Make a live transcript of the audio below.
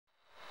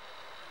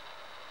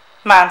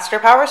Monster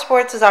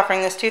Powersports is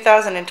offering this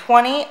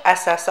 2020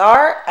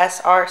 SSR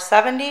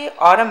SR70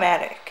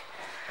 Automatic.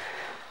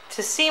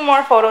 To see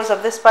more photos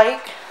of this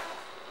bike,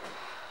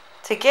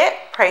 to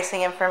get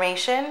pricing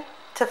information,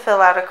 to fill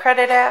out a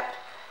credit app,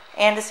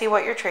 and to see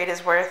what your trade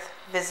is worth,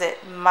 visit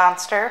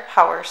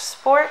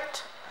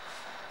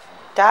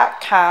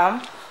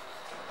monsterpowersport.com.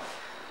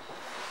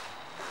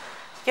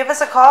 Give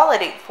us a call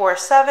at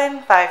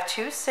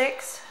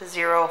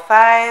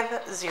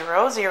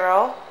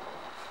 847-526-0500.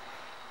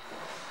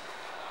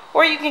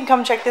 Or you can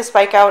come check this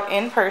bike out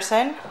in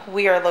person.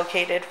 We are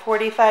located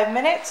 45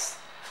 minutes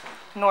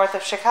north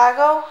of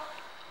Chicago.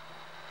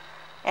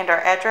 And our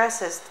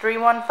address is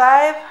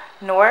 315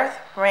 North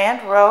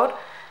Rand Road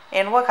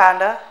in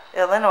Wauconda,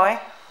 Illinois.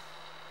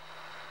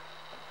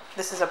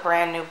 This is a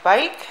brand new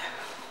bike.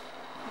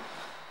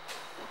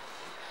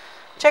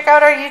 Check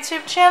out our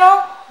YouTube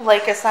channel,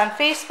 like us on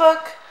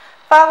Facebook,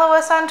 follow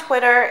us on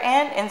Twitter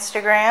and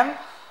Instagram.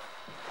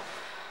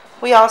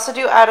 We also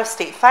do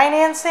out-of-state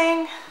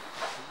financing,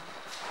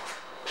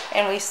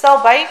 and we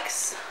sell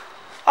bikes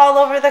all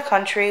over the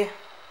country.